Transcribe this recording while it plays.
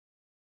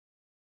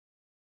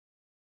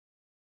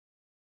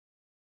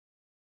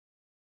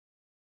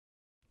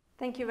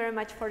Thank you very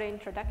much for the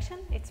introduction.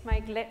 It's my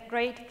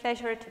great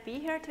pleasure to be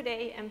here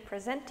today and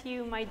present to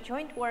you my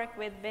joint work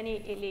with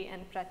Binyi, Yilei,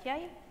 and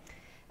Pratyay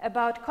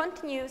about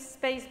continuous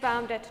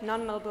space-bounded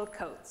non-malleable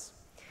codes.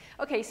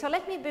 Okay, so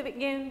let me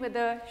begin with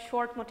a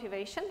short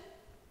motivation.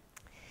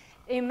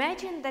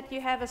 Imagine that you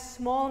have a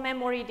small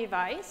memory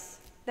device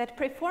that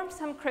performs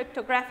some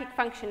cryptographic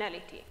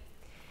functionality.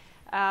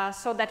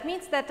 So that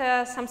means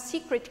that some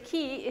secret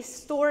key is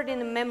stored in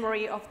the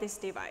memory of this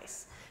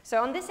device. So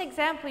on this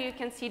example, you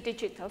can see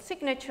digital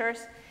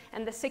signatures,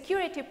 and the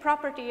security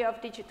property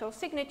of digital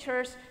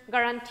signatures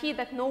guarantee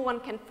that no one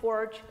can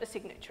forge a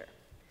signature.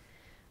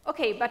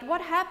 Okay, but what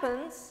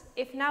happens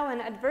if now an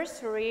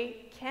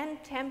adversary can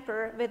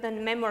tamper with the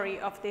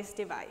memory of this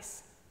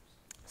device?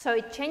 So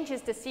it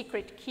changes the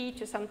secret key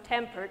to some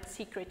tampered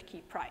secret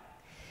key prime.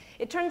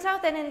 It turns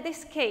out that in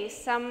this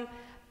case, some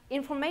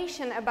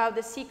information about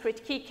the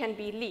secret key can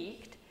be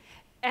leaked,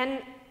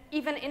 and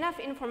even enough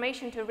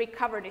information to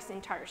recover this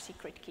entire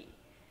secret key.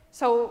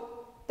 So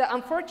the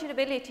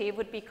unfortunability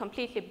would be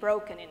completely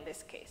broken in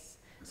this case.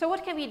 So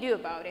what can we do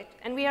about it?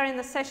 And we are in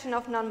the session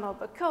of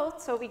non-malleable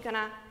code, so we're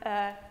gonna,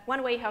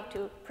 one way how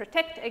to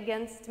protect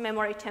against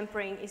memory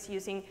tampering is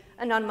using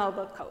a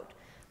non-malleable code.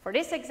 For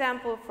this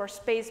example, for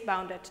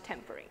space-bounded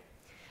tampering.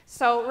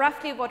 So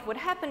roughly what would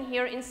happen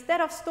here, instead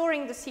of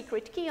storing the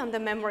secret key on the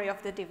memory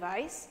of the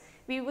device,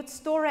 we would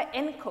store an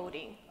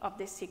encoding of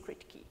this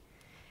secret key.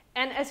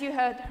 And as you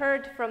had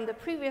heard from the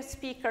previous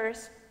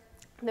speakers,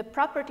 the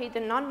property, the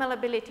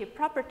non-malleability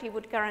property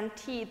would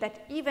guarantee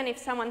that even if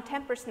someone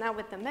tampers now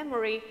with the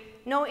memory,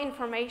 no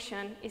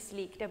information is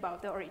leaked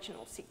about the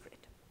original secret.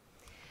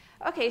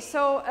 Okay,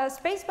 so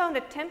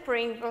space-bounded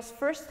tampering was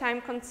first time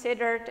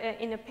considered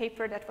in a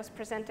paper that was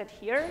presented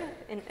here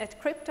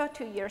at Crypto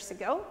 2 years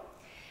ago.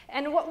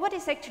 And what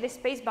is actually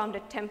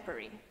space-bounded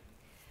tampering?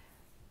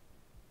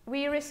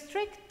 We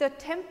restrict the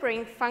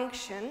tampering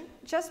function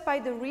just by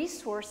the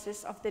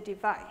resources of the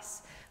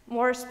device.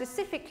 More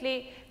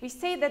specifically, we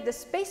say that the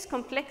space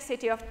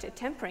complexity of the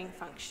tampering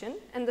function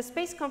and the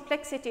space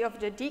complexity of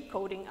the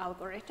decoding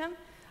algorithm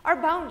are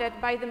bounded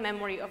by the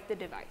memory of the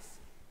device.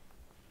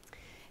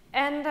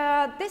 And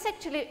this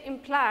actually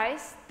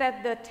implies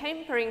that the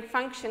tampering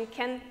function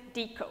can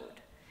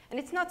decode. And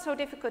it's not so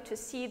difficult to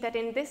see that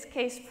in this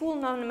case, full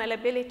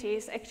non-malleability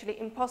is actually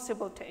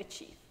impossible to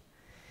achieve.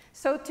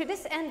 So to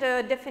this end,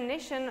 a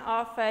definition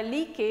of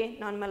leaky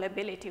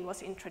non-malleability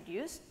was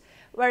introduced,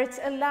 where it's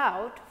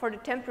allowed for the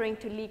tampering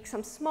to leak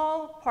some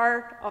small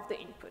part of the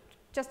input,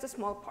 just a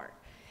small part.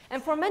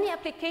 And for many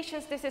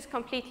applications, this is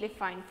completely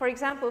fine. For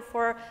example,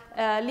 for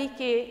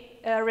leaky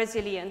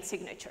resilient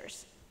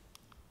signatures.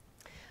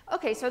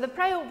 Okay, so the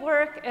prior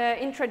work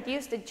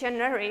introduced a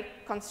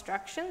generic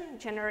construction,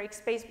 generic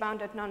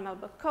space-bounded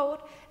non-malleable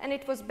code, and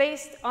it was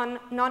based on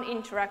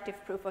non-interactive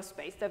proof of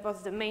space. That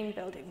was the main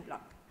building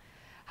block.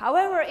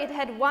 However, it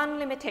had one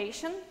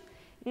limitation,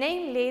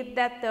 namely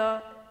that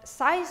the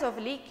size of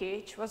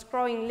leakage was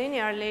growing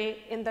linearly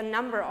in the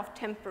number of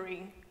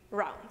tampering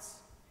rounds.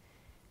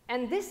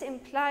 And this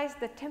implies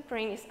that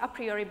tampering is a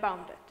priori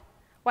bounded.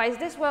 Why is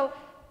this? Well,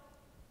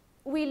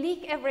 we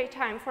leak every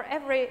time. For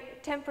every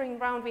tampering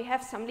round, we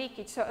have some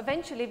leakage. So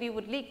eventually, we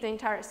would leak the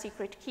entire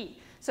secret key.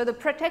 So the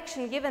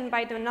protection given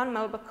by the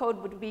non-malleable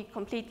code would be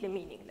completely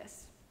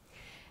meaningless.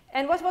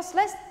 And what was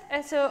left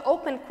as an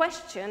open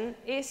question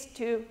is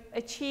to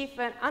achieve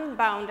an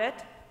unbounded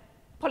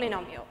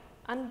polynomial,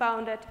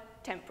 unbounded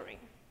tampering.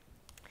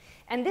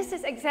 And this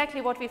is exactly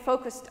what we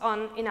focused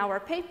on in our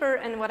paper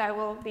and what I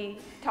will be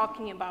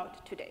talking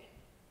about today.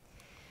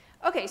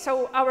 Okay,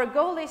 so our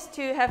goal is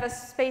to have a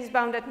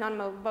space-bounded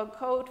non-malleable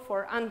code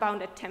for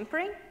unbounded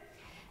tampering.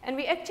 And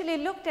we actually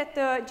looked at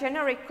the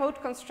generic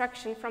code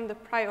construction from the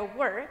prior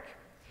work.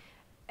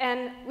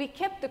 And we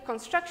kept the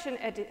construction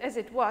as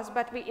it was,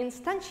 but we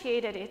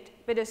instantiated it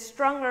with a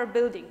stronger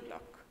building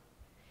block.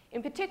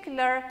 In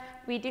particular,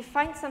 we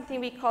defined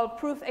something we call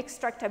proof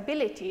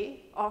extractability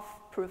of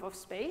proof of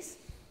space.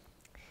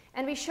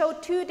 And we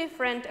showed two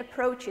different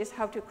approaches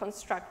how to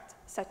construct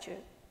such a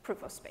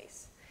proof of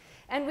space.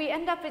 And we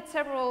end up with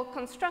several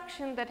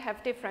constructions that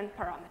have different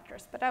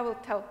parameters, but I will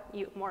tell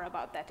you more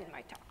about that in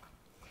my talk.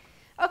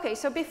 Okay,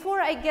 so before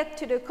I get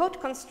to the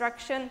code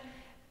construction,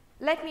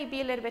 let me be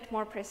a little bit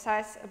more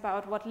precise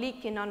about what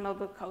leaky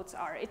non-malleable codes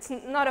are. It's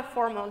not a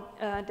formal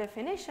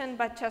definition,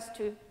 but just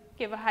to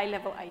give a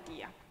high-level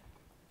idea.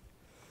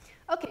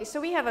 Okay,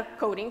 so we have a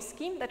coding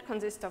scheme that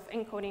consists of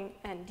encoding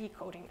and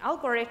decoding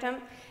algorithm,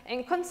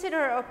 and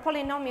consider a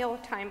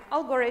polynomial time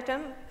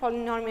algorithm,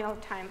 polynomial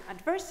time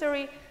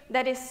adversary,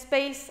 that is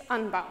space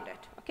unbounded.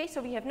 Okay,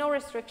 so we have no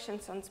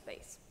restrictions on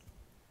space.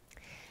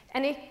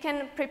 And it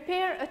can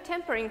prepare a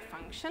tampering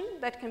function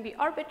that can be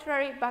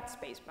arbitrary but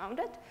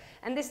space-bounded.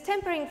 And this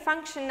tampering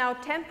function now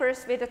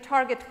tampers with a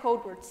target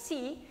code word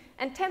C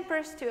and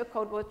tampers to a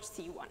code word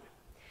C1.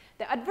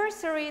 The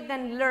adversary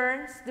then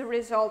learns the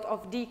result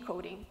of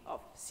decoding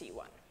of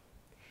C1.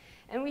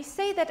 And we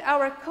say that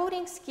our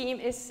coding scheme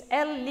is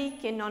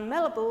L-leaky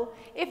non-malleable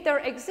if there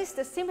exists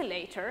a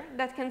simulator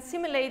that can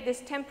simulate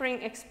this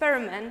tampering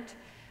experiment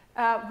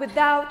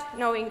without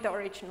knowing the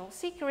original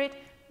secret,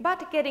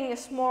 but getting a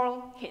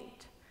small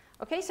hint.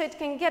 Okay, so it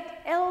can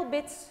get L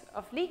bits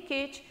of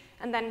leakage,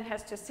 and then it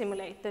has to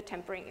simulate the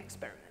tempering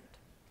experiment.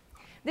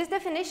 This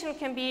definition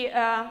can be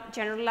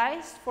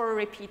generalized for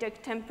repeated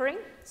tempering.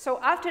 So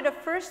after the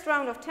first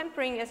round of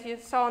tempering, as you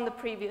saw on the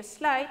previous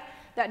slide,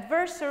 the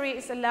adversary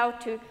is allowed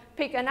to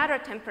pick another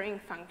tempering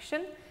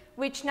function,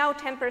 which now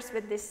tempers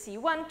with this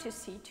C1 to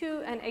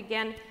C2, and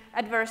again,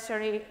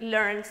 adversary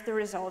learns the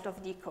result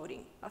of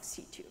decoding of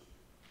C2.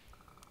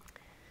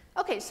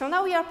 Okay, so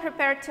now we are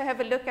prepared to have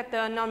a look at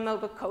the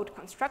non-malleable code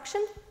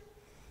construction.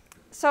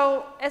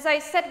 So, as I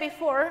said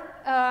before,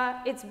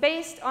 it's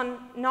based on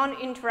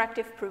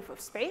non-interactive proof of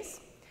space.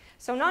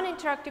 So,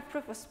 non-interactive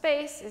proof of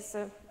space is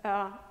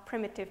a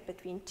primitive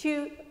between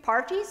two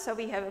parties. So,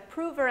 we have a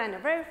prover and a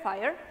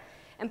verifier,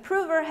 and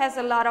prover has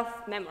a lot of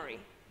memory.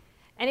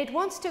 And it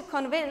wants to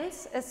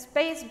convince a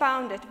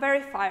space-bounded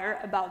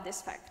verifier about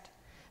this fact.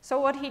 So,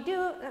 what he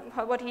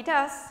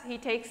does, he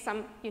takes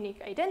some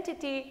unique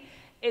identity,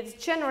 it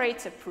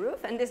generates a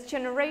proof, and this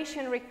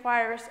generation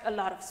requires a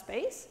lot of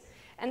space,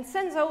 and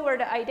sends over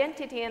the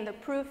identity and the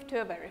proof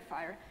to a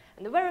verifier.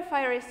 And the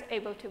verifier is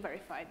able to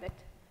verify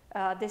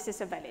that this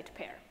is a valid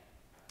pair.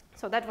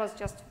 So that was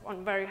just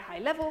on very high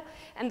level.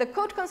 And the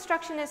code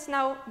construction is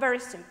now very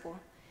simple.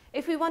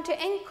 If we want to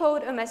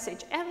encode a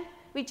message M,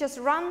 we just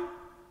run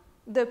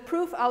the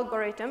proof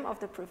algorithm of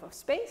the proof of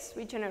space.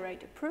 We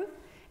generate a proof.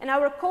 And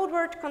our code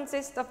word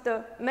consists of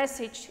the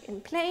message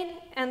in plain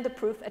and the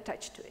proof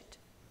attached to it.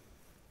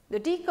 The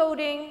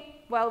decoding,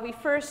 well, we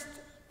first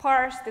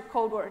parse the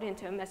code word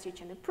into a message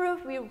and a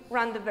proof. We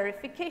run the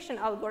verification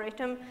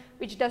algorithm,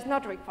 which does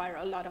not require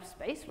a lot of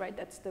space, right?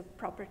 That's the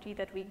property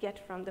that we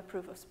get from the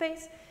proof of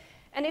space.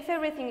 And if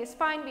everything is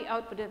fine, we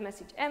output a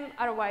message M,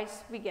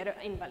 otherwise we get an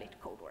invalid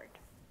code word.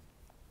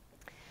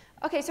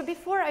 Okay, so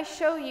before I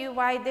show you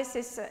why this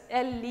is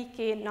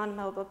L-leaky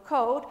non-malleable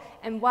code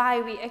and why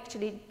we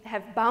actually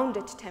have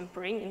bounded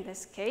tempering in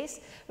this case,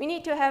 we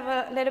need to have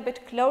a little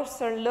bit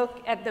closer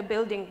look at the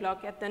building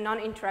block, at the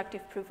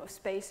non-interactive proof of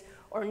space,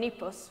 or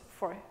NIPOS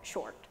for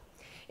short.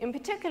 In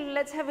particular,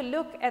 let's have a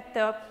look at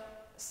the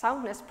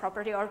soundness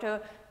property, or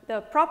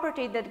the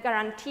property that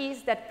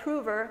guarantees that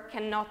prover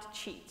cannot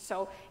cheat.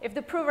 So if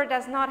the prover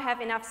does not have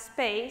enough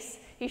space,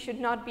 he should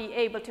not be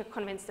able to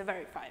convince the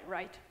verifier,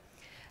 right?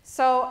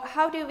 So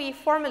how do we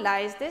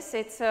formalize this?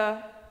 It's an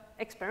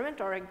experiment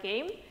or a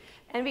game.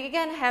 And we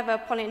again have a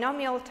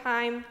polynomial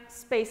time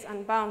space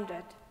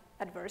unbounded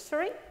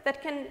adversary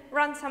that can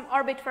run some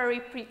arbitrary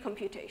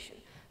pre-computation.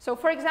 So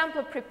for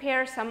example,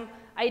 prepare some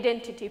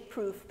identity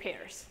proof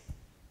pairs.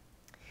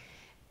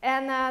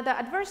 And the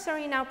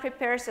adversary now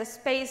prepares a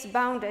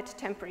space-bounded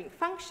tempering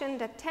function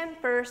that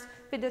tempers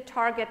with the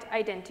target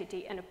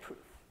identity and a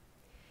proof.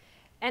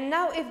 And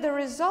now if the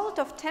result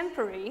of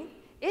tempering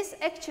is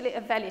actually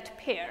a valid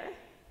pair,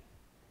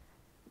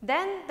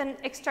 then the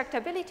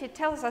extractability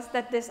tells us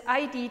that this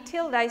ID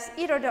tilde is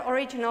either the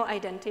original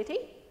identity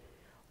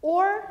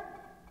or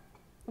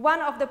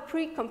one of the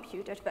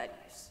pre-computed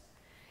values,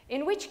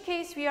 in which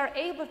case we are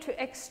able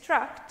to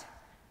extract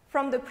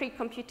from the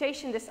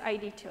pre-computation this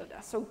ID tilde.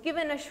 So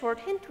given a short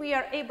hint, we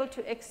are able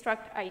to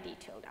extract ID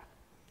tilde.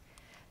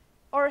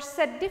 Or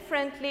said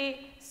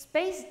differently,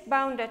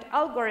 space-bounded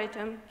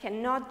algorithm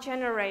cannot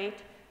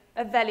generate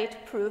a valid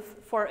proof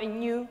for a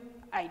new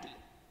ID.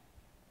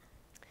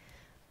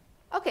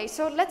 Okay,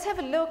 so let's have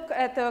a look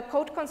at the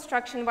code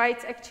construction, why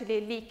it's actually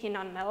leaky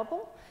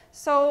non-malleable.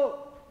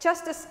 So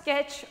just a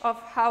sketch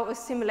of how a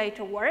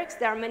simulator works.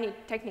 There are many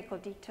technical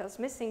details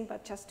missing,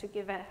 but just to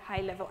give a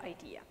high-level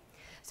idea.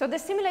 So the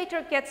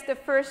simulator gets the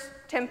first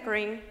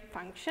tempering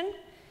function,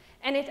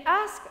 and it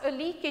asks a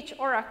leakage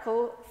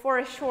oracle for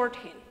a short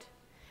hint.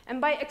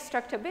 And by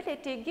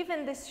extractability,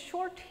 given this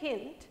short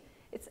hint,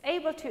 it's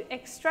able to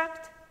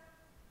extract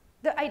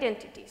the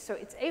identity. So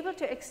it's able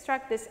to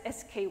extract this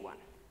SK1.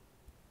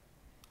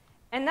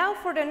 And now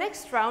for the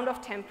next round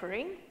of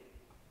tempering,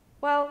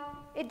 well,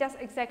 it does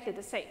exactly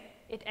the same.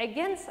 It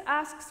again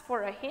asks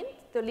for a hint.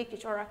 The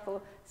leakage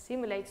oracle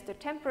simulates the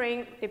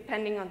tempering.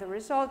 Depending on the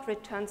result,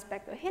 returns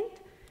back a hint.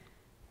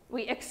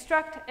 We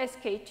extract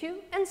SK2,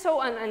 and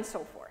so on and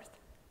so forth.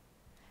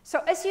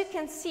 So as you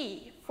can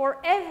see, for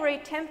every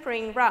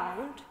tempering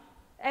round,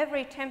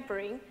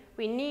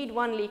 we need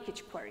one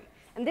leakage query.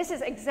 And this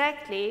is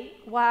exactly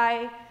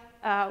why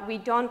we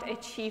don't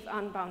achieve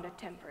unbounded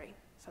tempering.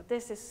 So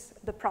this is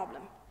the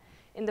problem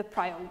in the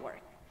prior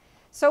work.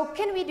 So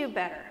can we do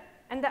better?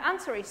 And the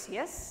answer is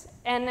yes,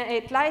 and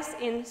it lies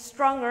in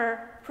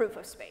stronger proof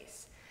of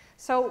space.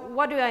 So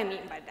what do I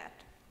mean by that?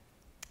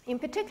 In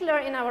particular,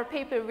 in our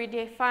paper, we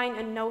define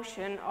a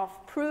notion of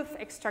proof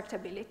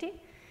extractability.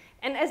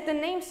 And as the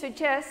name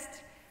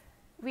suggests,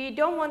 we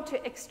don't want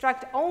to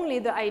extract only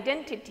the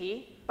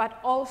identity, but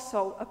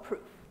also a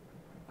proof.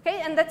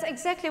 Okay, and that's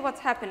exactly what's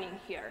happening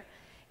here.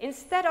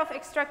 Instead of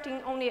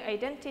extracting only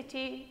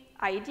identity,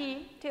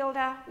 ID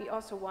tilde, we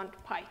also want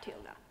pi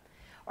tilde.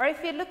 Or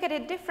if you look at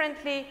it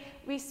differently,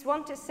 we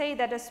want to say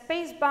that a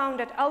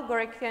space-bounded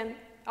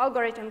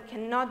algorithm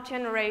cannot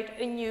generate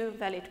a new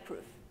valid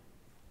proof.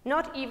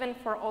 not even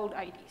for old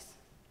IDs.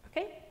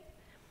 Okay?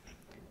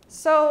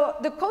 So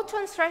the code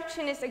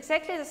construction is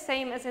exactly the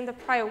same as in the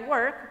prior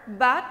work,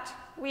 but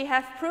we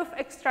have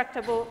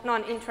proof-extractable,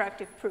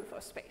 non-interactive proof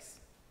of space.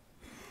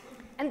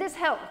 And this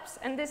helps,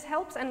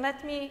 and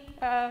let me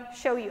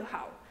show you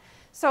how.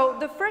 So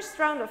the first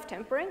round of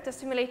tempering, the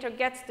simulator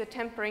gets the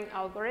tempering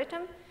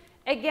algorithm,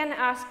 again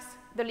asks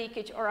the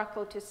leakage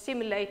oracle to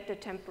simulate the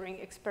tempering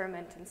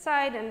experiment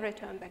inside and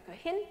return back a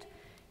hint.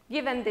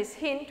 Given this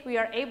hint, we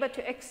are able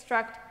to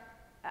extract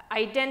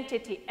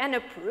identity and a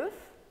proof,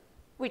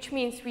 which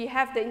means we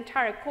have the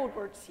entire code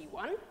word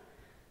C1.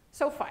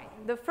 So fine.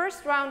 The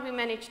first round we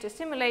managed to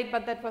simulate,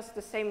 but that was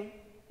the same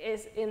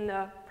as in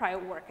the prior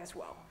work as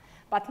well.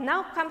 But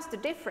now comes the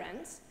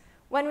difference.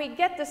 When we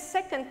get the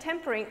second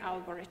tempering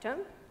algorithm,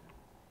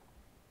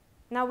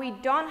 now we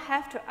don't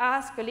have to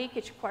ask a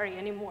leakage query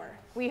anymore.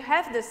 We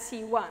have the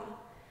C1.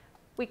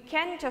 We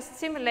can just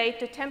simulate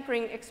the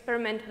tempering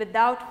experiment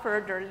without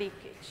further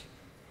leakage.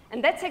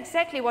 And that's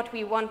exactly what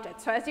we wanted.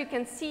 So as you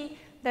can see,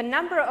 the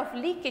number of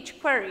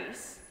leakage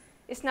queries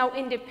is now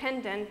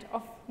independent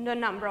of the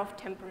number of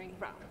tempering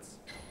rounds.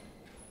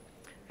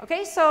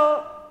 Okay,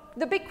 so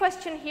the big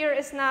question here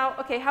is now,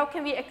 okay, how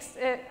can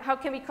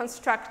we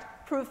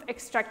construct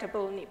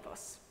proof-extractable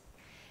NIPOs?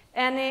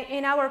 And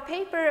in our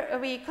paper,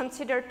 we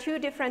consider two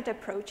different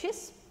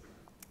approaches.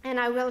 And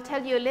I will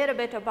tell you a little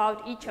bit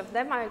about each of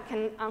them. I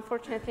can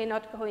unfortunately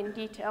not go in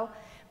detail,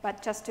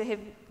 but just to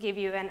give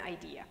you an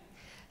idea.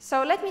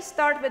 So let me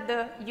start with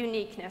the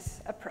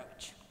uniqueness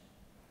approach.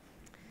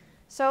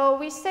 So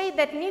we say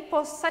that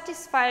NIPOS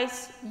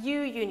satisfies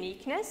U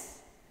uniqueness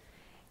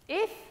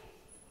if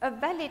a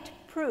valid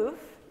proof,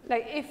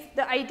 like if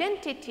the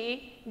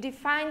identity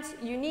defines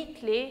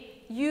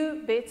uniquely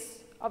U bits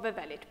of a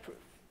valid proof.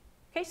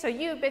 Okay, so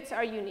U bits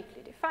are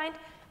uniquely defined,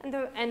 and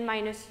the n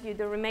minus U,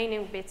 the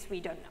remaining bits, we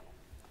don't know.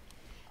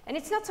 And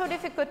it's not so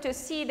difficult to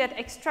see that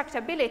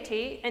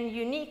extractability and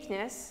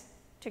uniqueness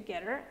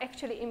together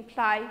actually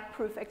imply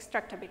proof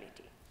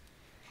extractability.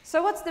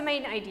 So what's the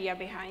main idea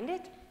behind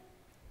it?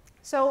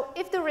 So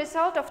if the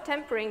result of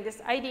tempering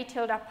this ID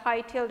tilde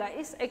pi tilde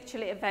is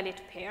actually a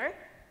valid pair,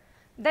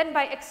 then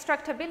by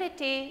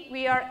extractability,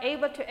 we are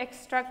able to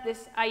extract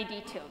this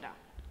ID tilde.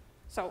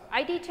 So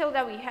ID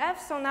tilde we have,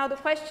 so now the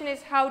question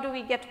is, how do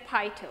we get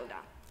pi tilde?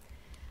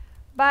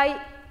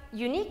 By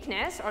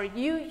uniqueness, or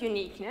U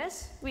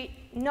uniqueness, we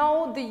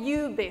know the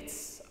U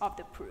bits of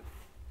the proof.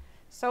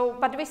 So,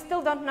 but we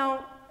still don't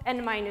know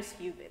n minus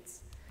U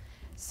bits.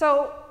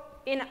 So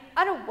in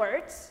other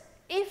words,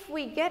 if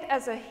we get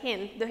as a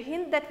hint the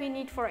hint that we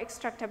need for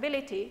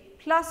extractability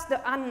plus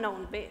the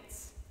unknown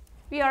bits,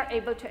 we are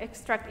able to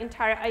extract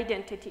entire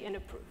identity in a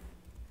proof.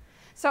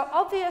 So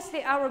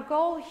obviously our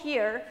goal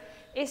here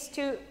is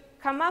to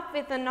come up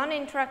with a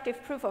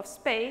non-interactive proof of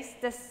space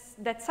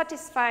that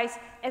satisfies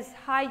as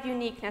high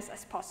uniqueness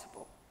as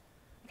possible.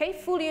 Okay,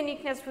 full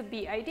uniqueness would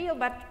be ideal,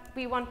 but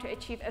we want to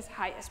achieve as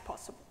high as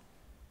possible.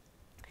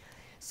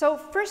 So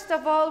first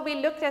of all, we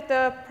looked at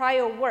the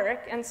prior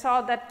work and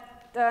saw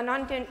that the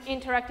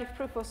non-interactive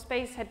proof of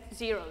space had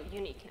 0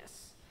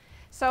 uniqueness.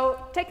 So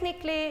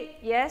technically,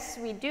 yes,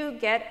 we do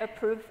get a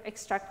proof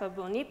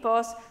extractable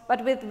NIPOS,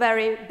 but with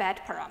very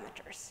bad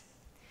parameters.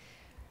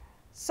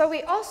 So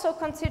we also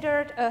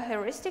considered a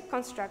heuristic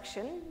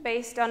construction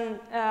based on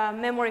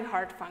memory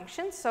hard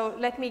functions. So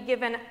let me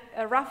give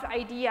a rough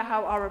idea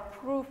how our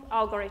proof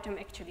algorithm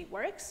actually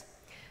works.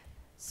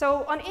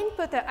 So on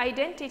input the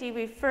identity,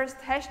 we first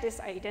hash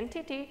this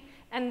identity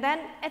and then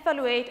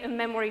evaluate a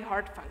memory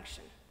hard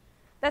function.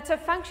 That's a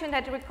function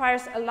that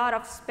requires a lot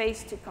of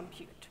space to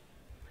compute.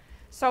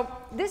 So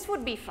this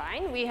would be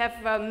fine. We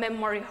have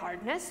memory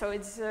hardness, so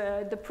it's,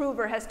 the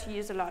prover has to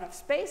use a lot of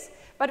space,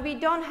 but we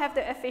don't have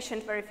the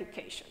efficient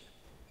verification.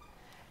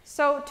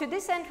 So to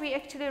this end, we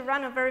actually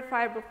run a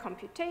verifiable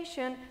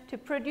computation to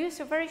produce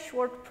a very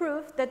short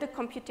proof that the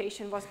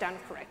computation was done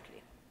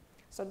correctly.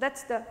 So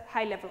that's the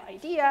high-level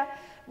idea.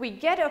 We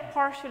get a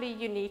partially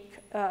unique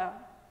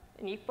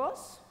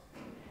NIPOS.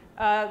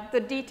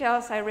 The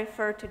details I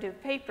refer to the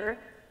paper.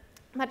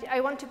 But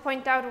I want to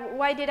point out,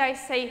 why did I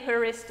say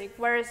heuristic?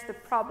 Where is the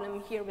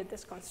problem here with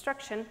this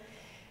construction?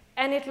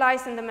 And it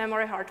lies in the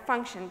memory hard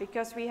function,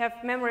 because we have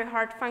memory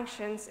hard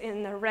functions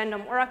in the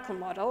random oracle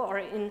model or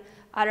in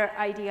other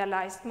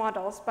idealized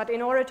models. But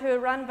in order to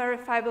run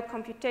verifiable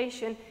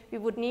computation, we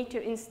would need to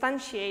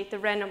instantiate the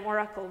random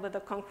oracle with a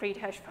concrete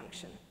hash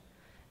function.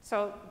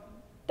 So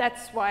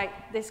that's why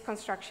this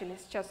construction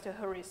is just a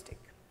heuristic.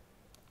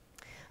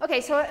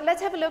 Okay, so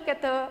let's have a look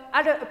at the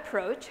other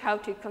approach, how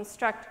to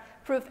construct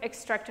proof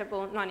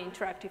extractable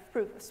non-interactive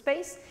proof of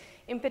space,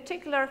 in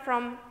particular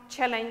from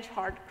challenge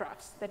hard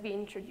graphs that we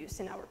introduced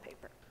in our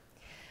paper.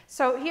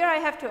 So here I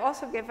have to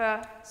also give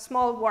a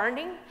small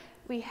warning.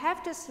 We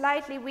have to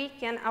slightly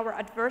weaken our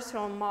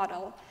adversarial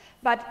model,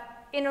 but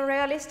in a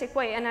realistic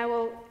way, and I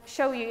will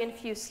show you in a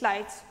few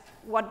slides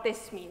what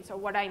this means or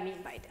what I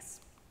mean by this.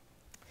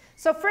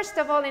 So first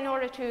of all, in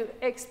order to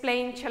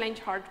explain challenge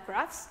hard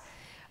graphs,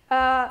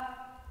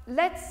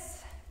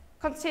 let's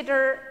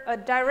consider a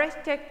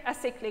directed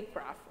acyclic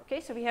graph. Okay,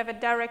 so we have a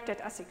directed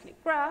acyclic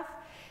graph,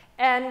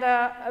 and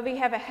we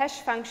have a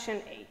hash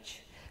function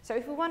h. So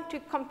if we want to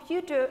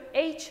compute a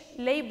h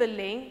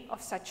labeling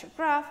of such a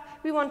graph,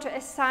 we want to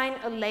assign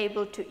a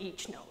label to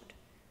each node.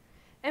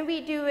 And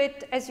we do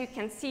it, as you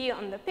can see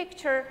on the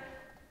picture,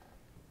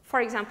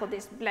 for example,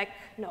 this black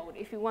node.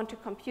 If we want to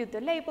compute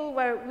the label,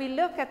 where we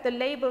look at the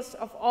labels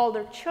of all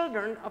the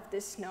children of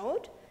this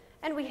node,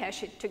 and we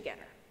hash it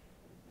together.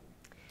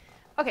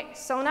 Okay,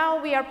 so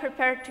now we are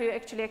prepared to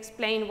actually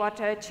explain what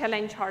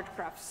challenge hard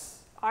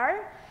graphs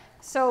are.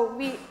 So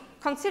we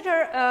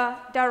consider a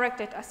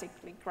directed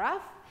acyclic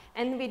graph,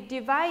 and we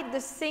divide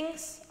the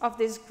sinks of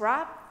this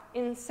graph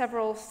in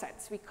several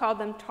sets. We call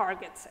them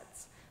target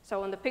sets.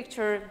 So on the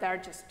picture, there are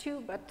just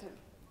two, but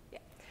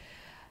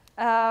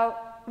yeah.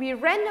 We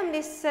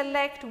randomly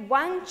select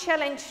one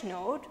challenge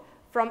node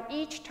from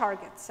each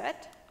target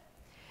set,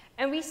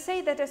 and we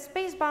say that a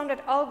space-bounded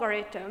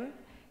algorithm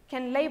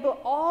can label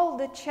all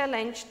the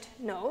challenged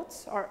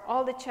nodes, or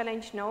all the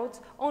challenged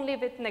nodes, only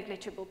with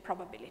negligible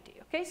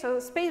probability. Okay, so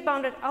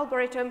space-bounded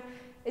algorithm,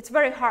 it's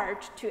very hard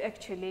to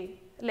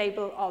actually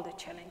label all the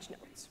challenge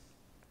nodes.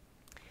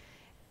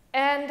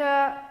 And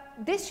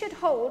this should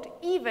hold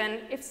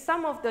even if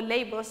some of the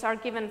labels are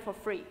given for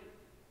free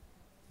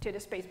to the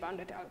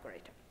space-bounded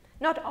algorithm.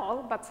 Not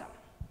all, but some.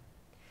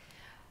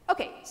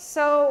 Okay,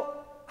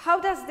 so how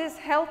does this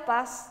help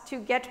us to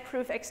get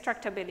proof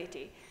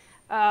extractability?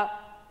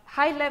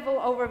 High-level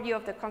overview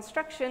of the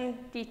construction,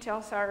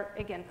 details are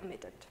again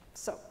omitted.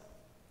 So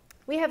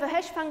we have a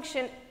hash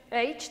function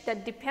h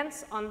that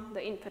depends on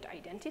the input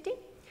identity.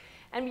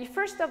 And we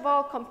first of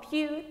all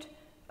compute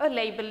a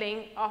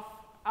labeling of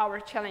our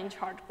challenge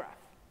hard graph.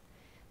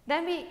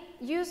 Then we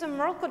use a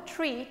Merkle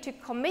tree to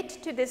commit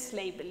to this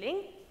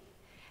labeling,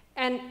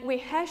 and we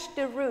hash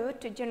the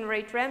root to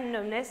generate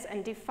randomness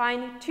and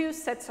define two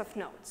sets of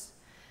nodes.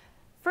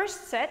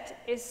 First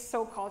set is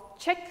so-called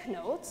check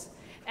nodes,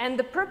 and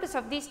the purpose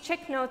of these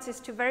check nodes is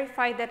to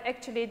verify that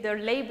actually the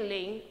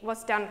labeling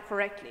was done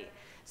correctly.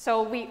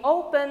 So we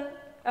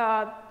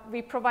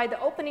provide the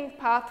opening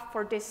path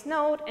for this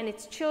node and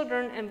its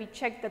children, and we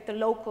check that the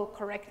local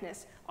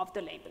correctness of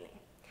the labeling.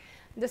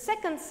 The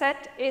second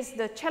set is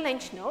the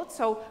challenge node,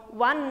 so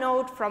one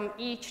node from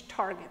each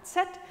target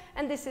set,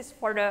 and this is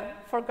for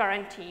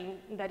guaranteeing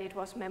that it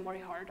was memory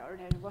hard or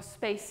that it was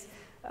space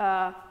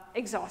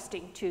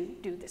exhausting to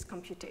do this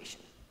computation.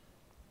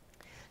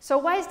 So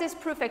why is this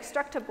proof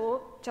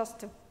extractable? Just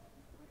the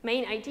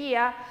main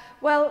idea.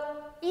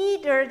 Well,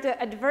 either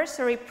the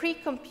adversary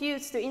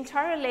pre-computes the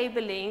entire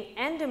labeling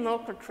and the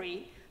Merkle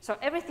tree, so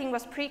everything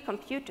was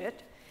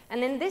pre-computed,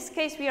 and in this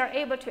case we are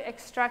able to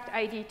extract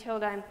ID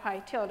tilde and pi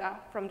tilde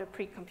from the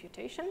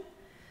pre-computation,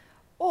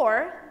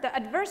 or the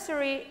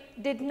adversary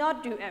did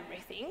not do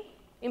everything.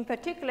 In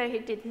particular, he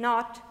did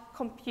not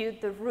compute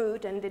the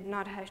root and did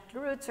not hash the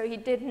root, so he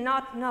did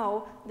not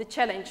know the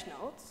challenge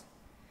nodes.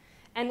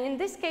 And in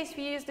this case,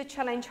 we use the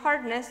challenge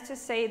hardness to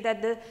say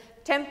that the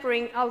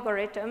tempering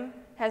algorithm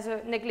has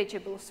a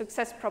negligible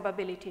success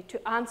probability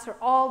to answer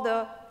all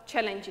the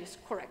challenges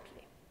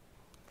correctly.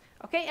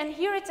 Okay, and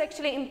here it's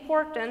actually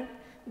important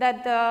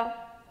that the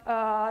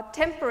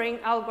tempering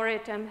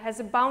algorithm has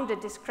a bounded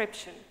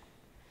description.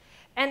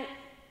 And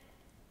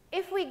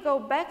if we go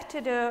back to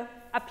the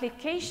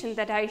application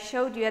that I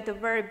showed you at the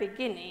very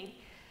beginning,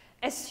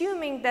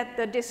 assuming that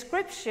the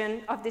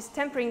description of this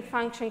tempering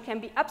function can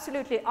be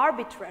absolutely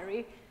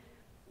arbitrary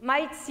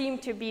might seem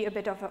to be a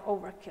bit of an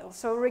overkill.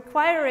 So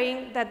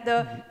requiring that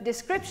the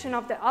description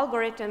of the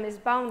algorithm is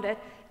bounded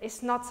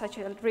is not such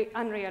an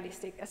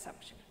unrealistic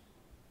assumption.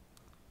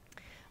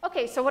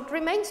 Okay, so what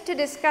remains to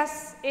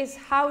discuss is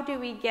how do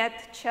we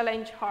get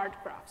challenge hard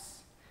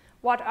graphs?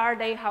 What are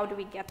they? How do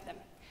we get them?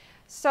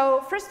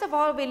 So first of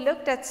all, we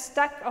looked at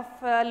stack of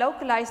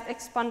localized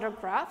expander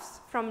graphs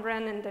from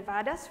Ren and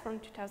Devadas from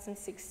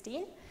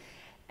 2016.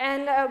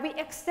 And we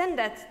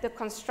extended the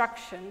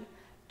construction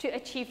to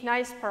achieve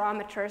nice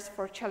parameters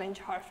for challenge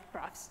hard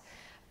graphs.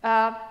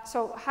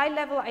 So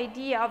high-level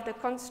idea of the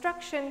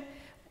construction,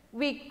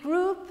 we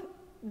group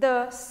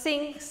the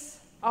sinks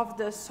of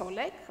the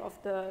SOLEC, of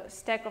the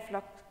stack of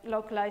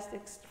localized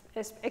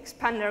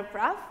expander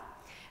graph,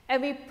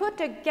 and we put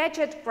a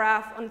gadget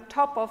graph on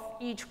top of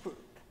each group.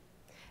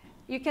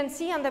 You can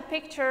see on the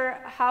picture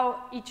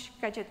how each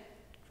gadget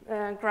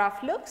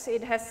graph looks.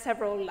 It has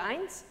several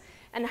lines.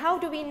 And how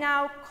do we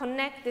now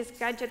connect this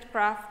gadget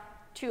graph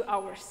to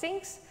our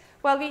sinks?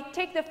 Well, we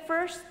take the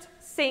first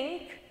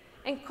sink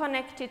and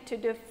connect it to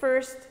the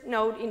first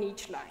node in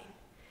each line.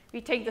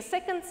 We take the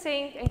second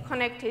sink and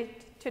connect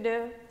it to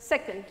the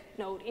second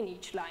node in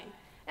each line,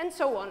 and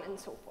so on and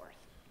so forth.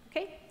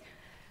 Okay?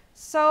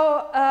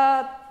 So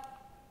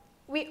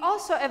we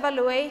also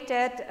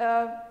evaluated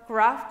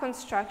graph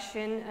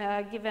construction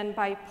given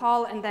by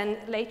Paul and then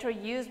later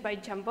used by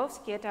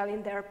Jambowski et al.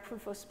 In their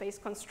proof of space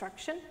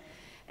construction.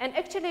 And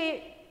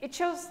actually, it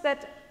shows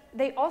that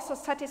they also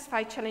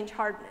satisfy challenge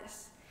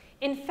hardness.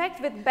 In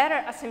fact, with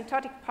better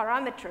asymptotic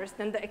parameters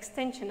than the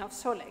extension of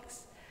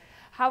SOLEX.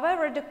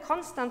 However, the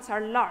constants are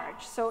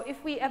large. So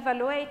if we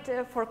evaluate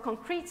for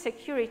concrete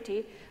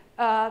security,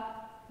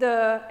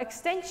 the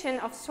extension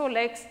of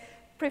Solex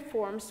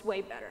performs way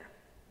better.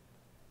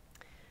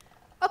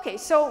 Okay,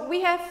 so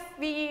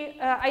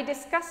I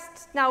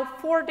discussed now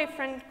 4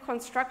 different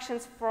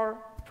constructions for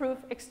proof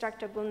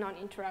extractable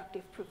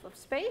non-interactive proof of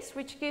space,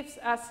 which gives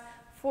us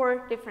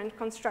 4 different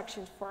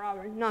constructions for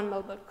our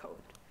non-malleable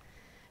code.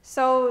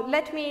 So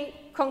let me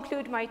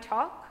conclude my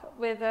talk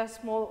with a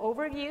small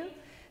overview.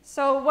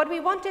 So what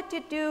we wanted to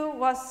do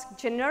was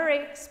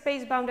generic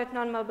space-bounded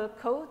non-malleable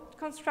code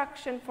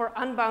construction for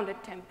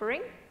unbounded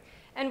tempering.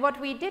 And what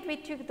we did, we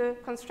took the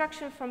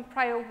construction from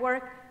prior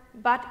work,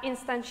 but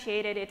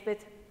instantiated it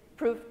with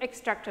proof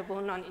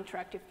extractable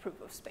non-interactive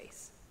proof of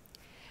space.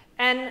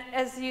 And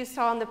as you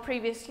saw on the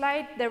previous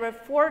slide, there were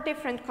 4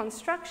 different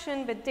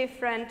constructions with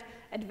different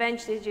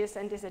advantages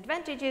and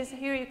disadvantages.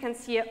 Here you can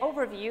see an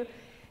overview.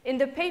 In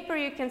the paper,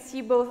 you can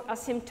see both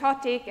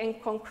asymptotic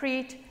and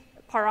concrete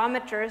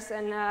parameters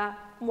and a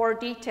more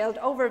detailed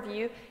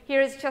overview. Here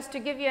is just to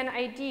give you an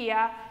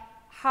idea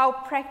how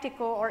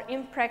practical or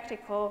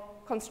impractical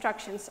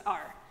constructions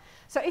are.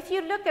 So if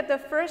you look at the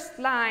first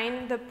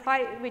line,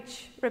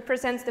 which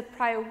represents the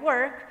prior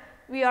work,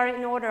 we are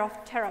in order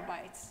of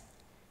terabytes.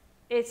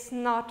 It's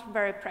not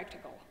very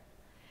practical.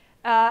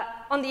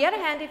 On the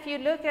other hand, if you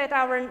look at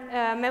our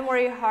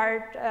memory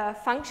hard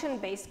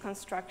function-based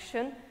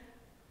construction,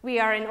 we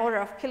are in order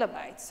of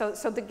kilobytes.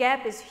 So the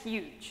gap is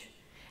huge.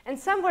 And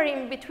somewhere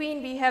in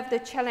between, we have the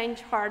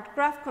challenge hard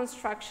graph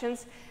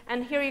constructions.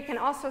 And here you can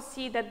also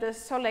see that the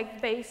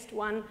Solex-based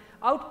one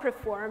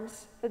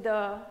outperforms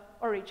the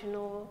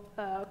original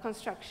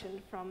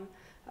construction from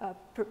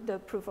the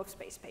proof of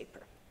space paper.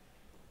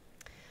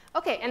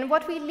 Okay, and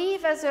what we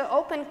leave as an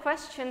open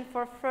question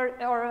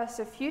or as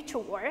a future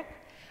work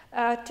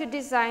to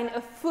design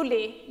a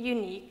fully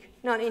unique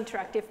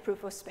non-interactive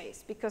proof of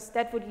space, because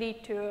that would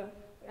lead to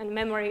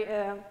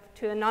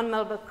a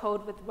non-malleable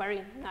code with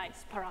very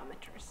nice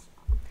parameters.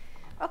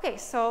 Okay,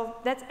 so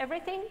that's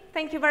everything.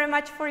 Thank you very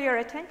much for your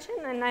attention,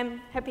 and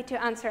I'm happy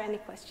to answer any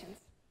questions.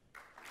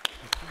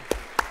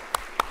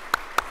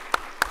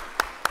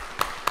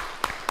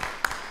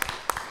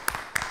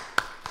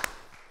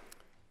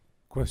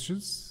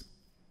 Questions?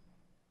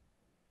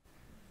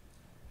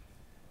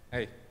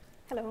 Hey.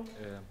 Hello.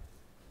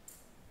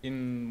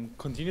 In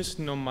continuous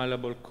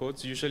non-malleable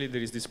codes, usually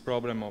there is this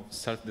problem of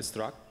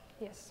self-destruct.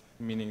 Yes.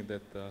 Meaning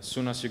that as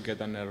soon as you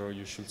get an error,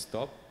 you should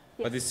stop.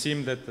 Yes. But it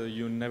seemed that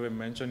you never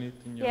mentioned it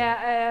in your...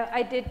 Yeah,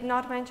 I did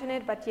not mention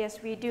it, but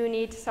yes, we do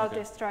need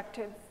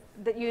self-destructive.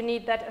 That you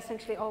need that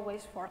essentially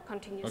always for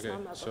continuous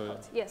non-malleable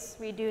codes. Yes,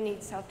 we do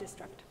need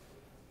self-destruct.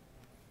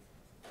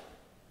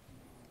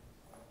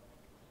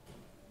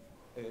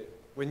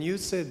 When you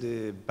said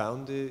you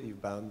bound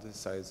the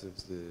size of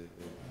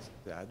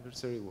the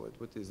adversary,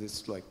 what is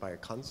this, like by a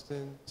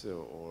constant,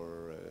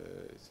 or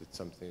is it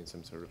something,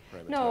 some sort of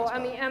parameter? No,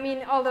 I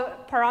mean all the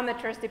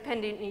parameters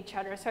depend on each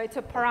other, so it's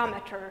a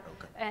parameter,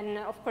 and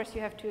of course you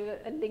have to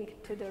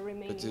link to the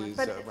remaining one.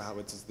 But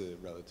what is the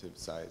relative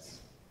size?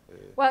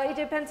 Well, it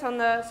depends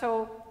on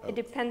it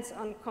depends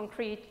on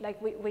concrete, like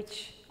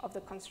which of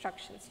the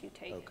constructions you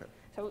take. Okay.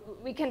 So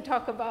we can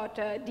talk about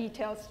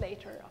details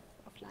later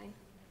offline.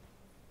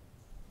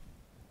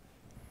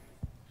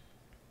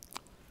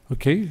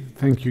 Okay,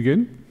 thank you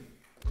again.